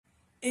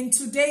In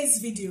today's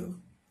video,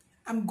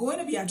 I'm going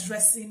to be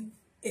addressing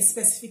a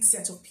specific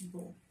set of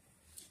people.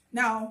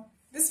 Now,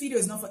 this video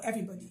is not for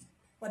everybody,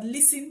 but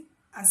listen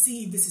and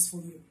see if this is for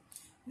you.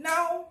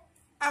 Now,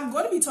 I'm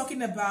going to be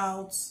talking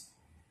about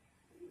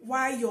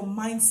why your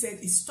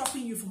mindset is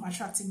stopping you from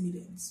attracting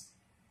millions.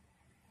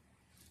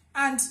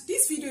 And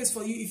this video is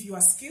for you if you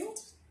are skilled,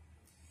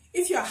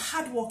 if you are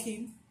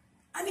hardworking,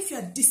 and if you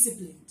are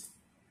disciplined.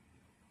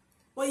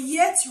 But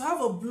yet you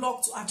have a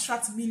block to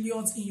attract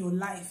millions in your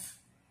life.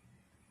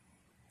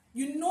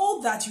 You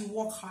know that you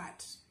work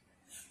hard.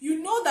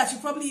 You know that you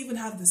probably even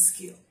have the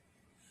skill.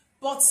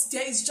 But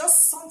there is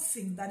just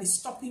something that is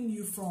stopping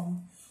you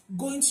from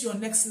going to your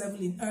next level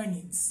in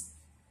earnings.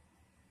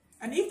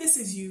 And if this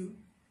is you,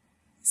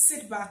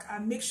 sit back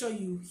and make sure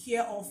you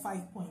hear all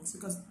 5 points,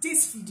 because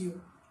this video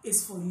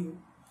is for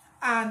you.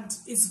 And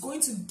it's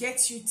going to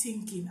get you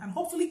thinking and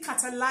hopefully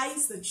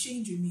catalyze the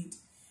change you need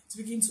to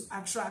begin to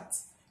attract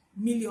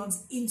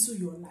millions into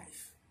your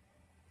life.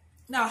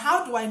 Now,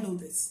 how do I know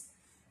this?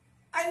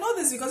 I know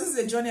this because this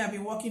is a journey I've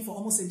been working for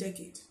almost a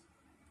decade.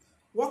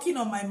 Working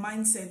on my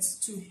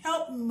mindset to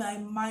help my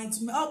mind,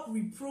 to help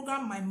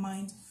reprogram my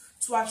mind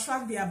to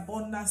attract the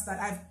abundance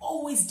that I've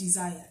always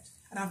desired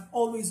and I've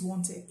always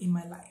wanted in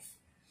my life.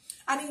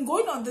 And in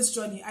going on this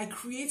journey, I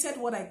created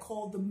what I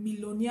call the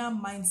Millionaire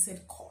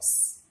Mindset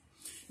course.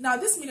 Now,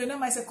 this Millionaire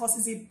Mindset course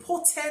is a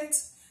potent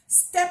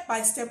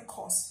step-by-step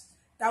course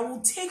that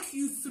will take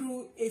you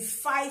through a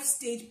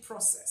 5-stage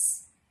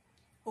process,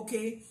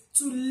 okay,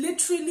 to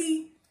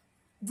literally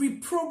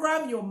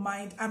reprogram your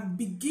mind and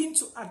begin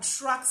to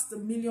attract the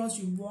millions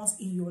you want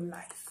in your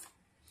life.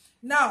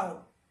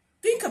 Now,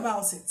 think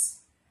about it.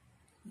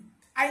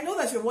 I know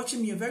that you're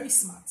watching me, you're very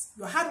smart,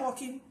 you're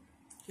hardworking,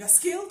 you're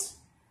skilled,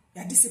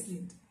 you're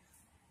disciplined.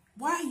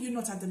 Why are you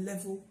not at the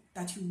level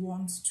that you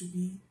want to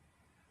be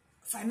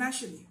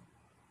financially?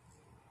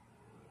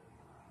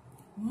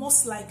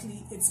 Most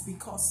likely it's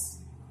because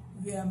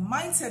their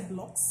mindset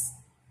blocks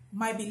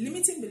might be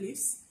limiting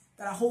beliefs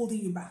that are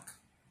holding you back.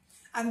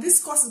 And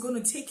this course is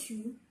going to take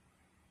you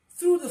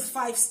through the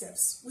 5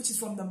 steps, which is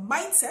from the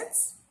mindset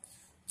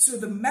to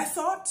the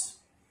method,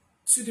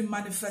 to the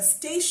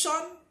manifestation,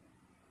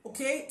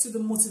 okay, to the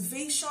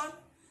motivation,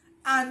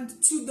 and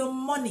to the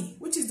money,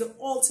 which is the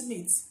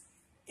ultimate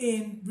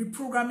in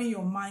reprogramming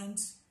your mind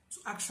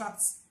to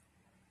attract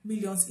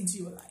millions into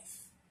your life.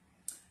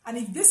 And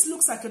if this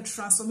looks like a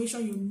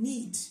transformation you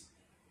need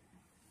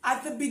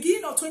at the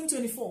beginning of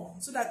 2024,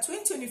 so that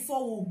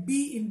 2024 will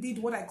be indeed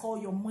what I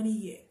call your money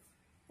year.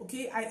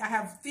 Okay, I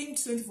have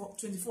themed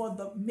 2024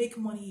 the make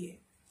money year.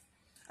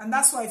 And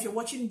that's why if you're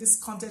watching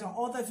this content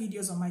or other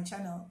videos on my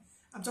channel,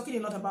 I'm talking a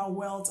lot about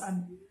wealth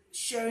and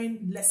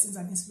sharing lessons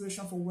and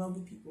inspiration for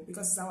wealthy people,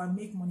 because it's our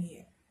make money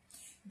year.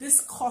 This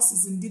course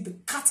is indeed the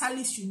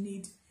catalyst you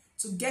need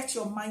to get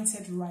your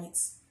mindset right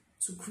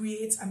to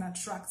create and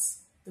attract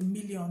the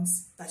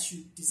millions that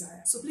you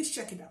desire. So please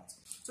check it out.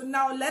 So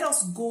now let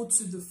us go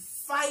to the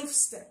 5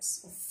 steps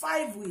or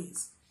 5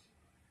 ways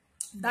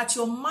that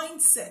your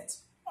mindset,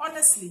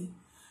 honestly,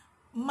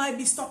 might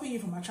be stopping you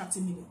from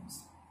attracting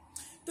millions.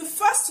 The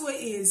first way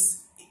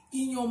is,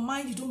 in your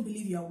mind, you don't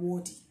believe you are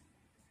worthy.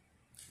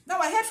 Now,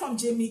 I heard from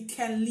Jamie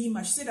Ken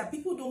Lima. She said that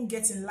people don't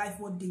get in life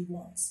what they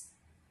want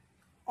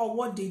or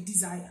what they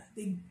desire.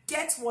 They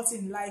get what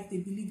in life they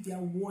believe they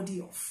are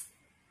worthy of.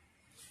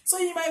 So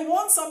you might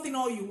want something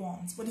all you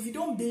want, but if you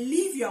don't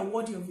believe you are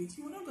worthy of it,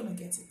 you're not going to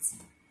get it.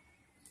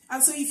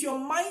 And so if your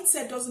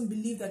mindset doesn't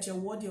believe that you're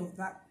worthy of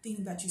that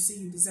thing that you say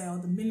you desire or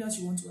the millions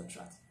you want to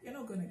attract, you're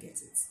not going to get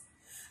it.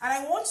 And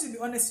I want you to be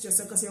honest with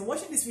yourself, because you're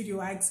watching this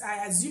video, I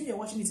assume you're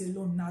watching it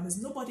alone now.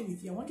 There's nobody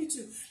with you. I want you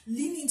to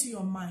lean into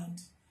your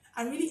mind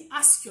and really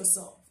ask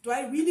yourself, do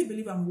I really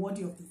believe I'm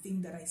worthy of the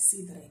thing that I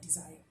say that I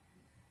desire?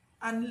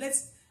 And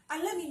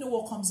let me know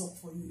what comes up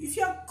for you. If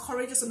you're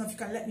courageous enough, you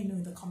can let me know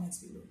in the comments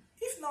below.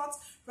 If not,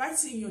 write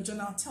it in your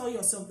journal, tell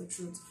yourself the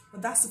truth.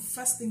 But that's the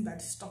first thing that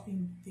is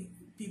stopping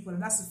people,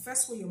 and that's the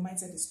first way your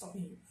mindset is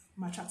stopping you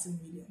from attracting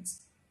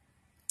millions.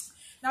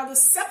 Now, the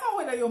second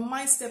way that your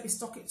mindset is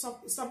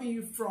stopping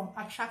you from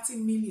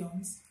attracting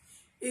millions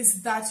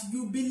is that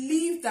you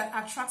believe that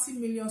attracting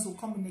millions will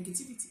come with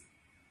negativity.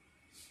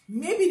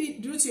 Maybe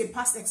due to a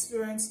past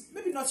experience,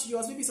 maybe not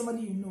yours, maybe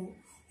somebody you know,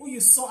 who you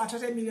saw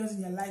attracted millions in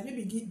your life,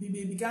 maybe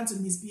they began to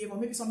misbehave, or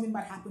maybe something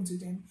bad happened to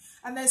them.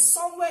 And then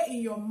somewhere in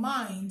your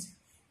mind,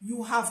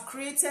 you have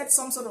created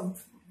some sort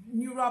of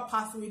neural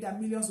pathway that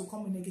millions will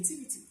come with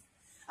negativity.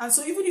 And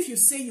so even if you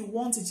say you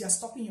want it, you're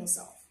stopping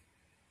yourself.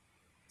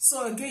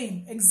 So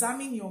again,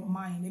 examine your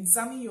mind,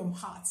 examine your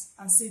heart,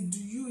 and say,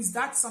 is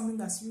that something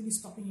that's really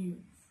stopping you?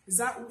 Is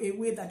that a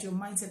way that your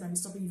mindset might be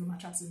stopping you from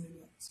attracting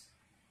millions?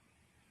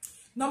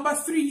 Number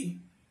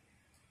 3,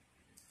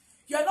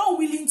 you're not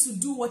willing to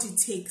do what it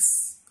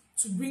takes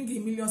to bring the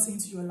millions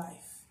into your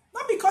life.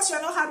 Not because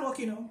you're not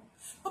hardworking,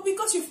 but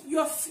because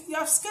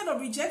you're scared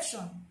of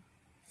rejection.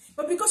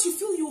 But because you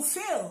feel you'll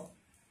fail.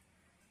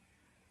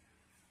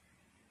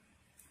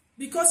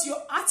 Because your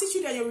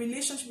attitude and your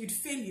relationship with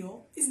failure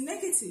is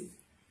negative.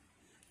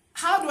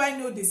 How do I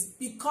know this?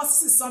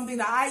 Because this is something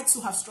that I too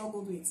have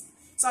struggled with.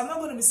 So I'm not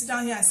going to be sitting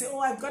down here and say, oh,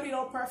 I've got it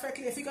all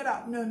perfectly, I figured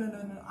out.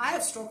 No. I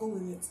have struggled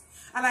with it.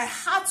 And I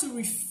had to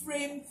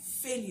reframe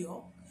failure.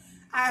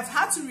 I have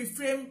had to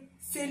reframe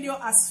failure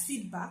as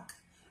feedback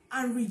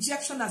and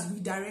rejection as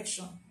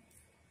redirection.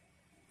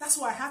 That's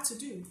what I had to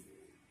do.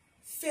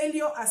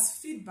 Failure as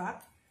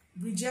feedback,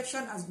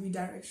 rejection as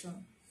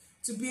redirection.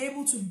 To be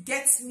able to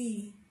get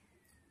me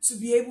to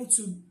be able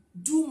to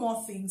do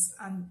more things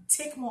and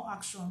take more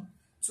action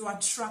to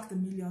attract the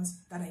millions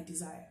that I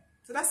desire.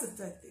 So that's the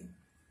third thing.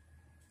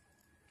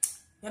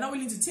 You're not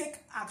willing to take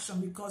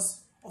action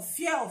because of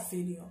fear of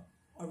failure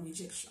or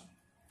rejection.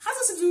 Has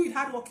nothing to do with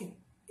hard working.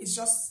 It's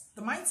just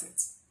the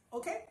mindset.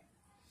 Okay?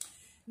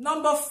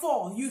 Number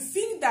 4, you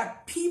think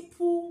that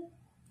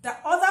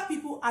other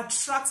people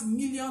attract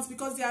millions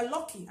because they are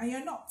lucky and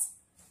you're not.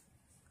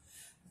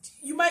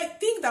 You might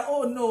think that,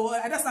 oh no,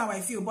 that's not how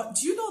I feel. But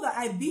do you know that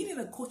I've been in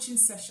a coaching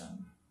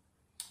session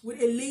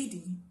with a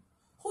lady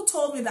who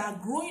told me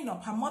that growing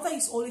up, her mother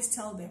used to always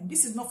tell them,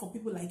 this is not for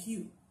people like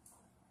you.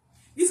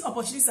 These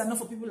opportunities are not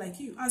for people like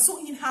you. And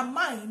so in her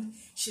mind,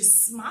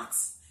 she's smart,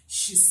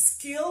 she's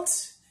skilled,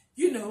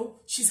 you know,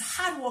 she's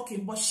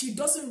hardworking, but she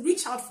doesn't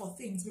reach out for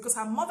things because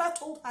her mother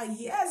told her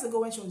years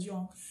ago when she was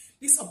young,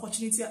 this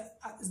opportunity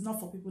is not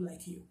for people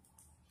like you.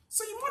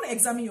 So you want to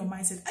examine your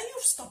mindset. Are you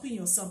stopping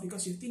yourself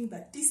because you think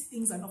that these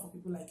things are not for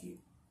people like you?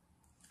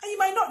 And you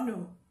might not know.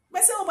 You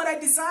might say, oh, but I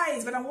desire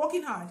it, but I'm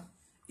working hard.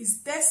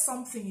 Is there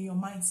something in your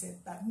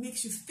mindset that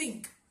makes you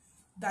think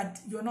that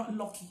you're not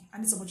lucky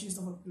and this opportunity is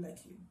not for people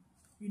like you?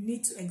 You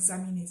need to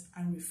examine it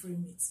and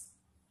reframe it.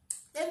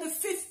 Then the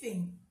 5th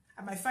thing,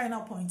 and my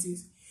final point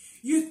is,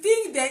 you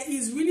think there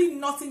is really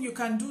nothing you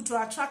can do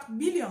to attract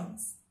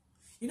millions.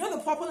 You know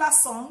the popular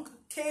song,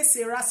 K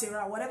Sarah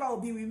Sarah, whatever will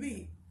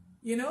be,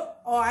 you know,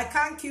 or I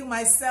can't kill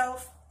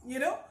myself, you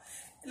know,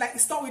 like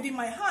it's not within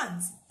my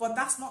hands, but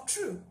that's not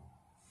true.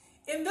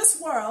 In this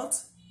world,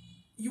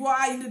 you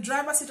are in the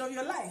driver's seat of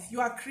your life.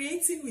 You are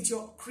creating with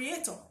your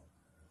creator.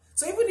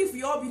 So even if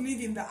we all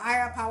believe in the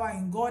higher power,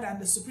 in God and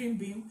the supreme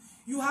being,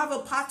 you have a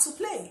part to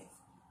play.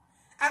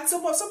 And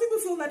so, but some people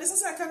feel like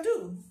there's nothing I can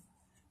do.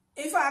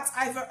 In fact,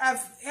 I've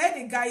heard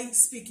a guy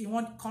speak in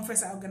one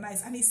conference I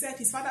organized, and he said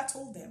his father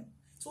told him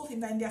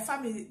that in their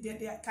family,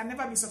 they can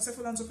never be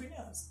successful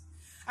entrepreneurs.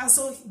 And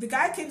so the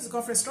guy came to the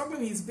conference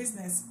struggling with his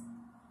business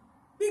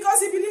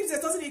because he believes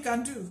there's nothing he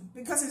can do.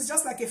 Because it's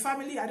just like a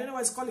family, I don't know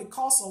what it's called, a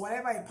course or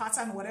whatever, a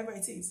pattern or whatever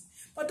it is.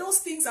 But those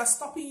things are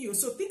stopping you.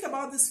 So think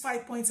about these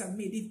 5 points I've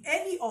made. If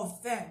any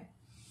of them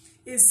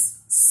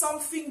is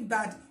something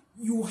that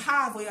you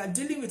have or you're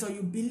dealing with or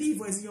you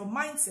believe or is in your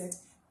mindset,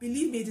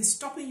 believe me, it is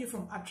stopping you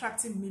from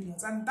attracting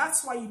millions. And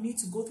that's why you need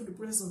to go through the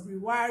process of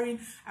rewiring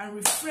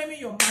and reframing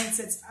your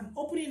mindset and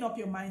opening up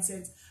your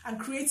mindset and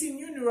creating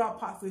new neural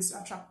pathways to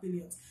attract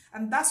billions.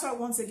 And that's why,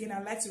 once again,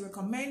 I'd like to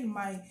recommend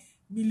my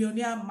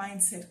Millionaire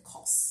Mindset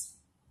course.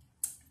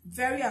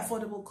 Very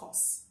affordable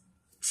course.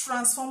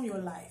 Transform your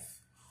life.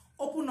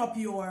 Open up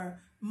your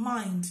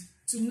mind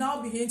to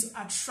now begin to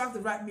attract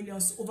the right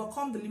millions, to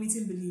overcome the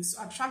limiting beliefs,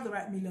 to attract the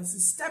right millions.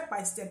 It's step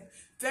by step,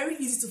 very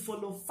easy to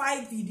follow,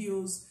 5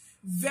 videos,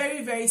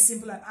 very, very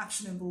simple and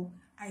actionable,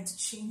 and to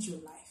change your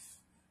life.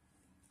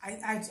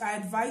 I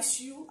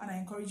advise you and I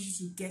encourage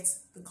you to get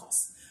the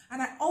course.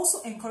 And I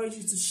also encourage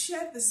you to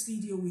share this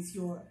video with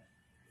your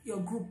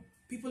group,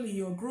 people in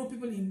your group,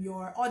 people in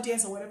your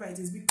audience or whatever it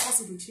is,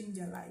 because it will change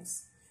their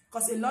lives.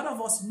 Because a lot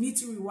of us need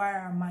to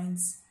rewire our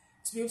minds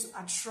to be able to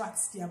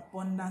attract the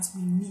abundance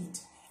we need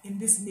in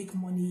this make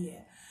money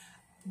year.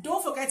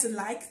 Don't forget to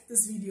like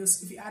this video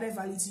if it added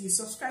value to you.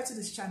 Subscribe to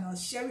this channel,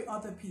 share with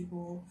other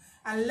people,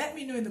 and let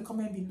me know in the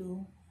comment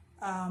below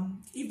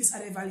if this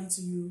added value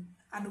to you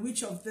and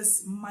which of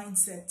this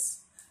mindset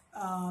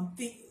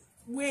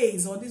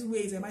ways or these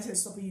ways that mindset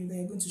is stopping you that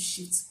you're going to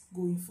shift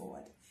going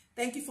forward.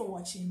 Thank you for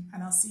watching,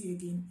 and I'll see you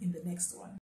again in the next one.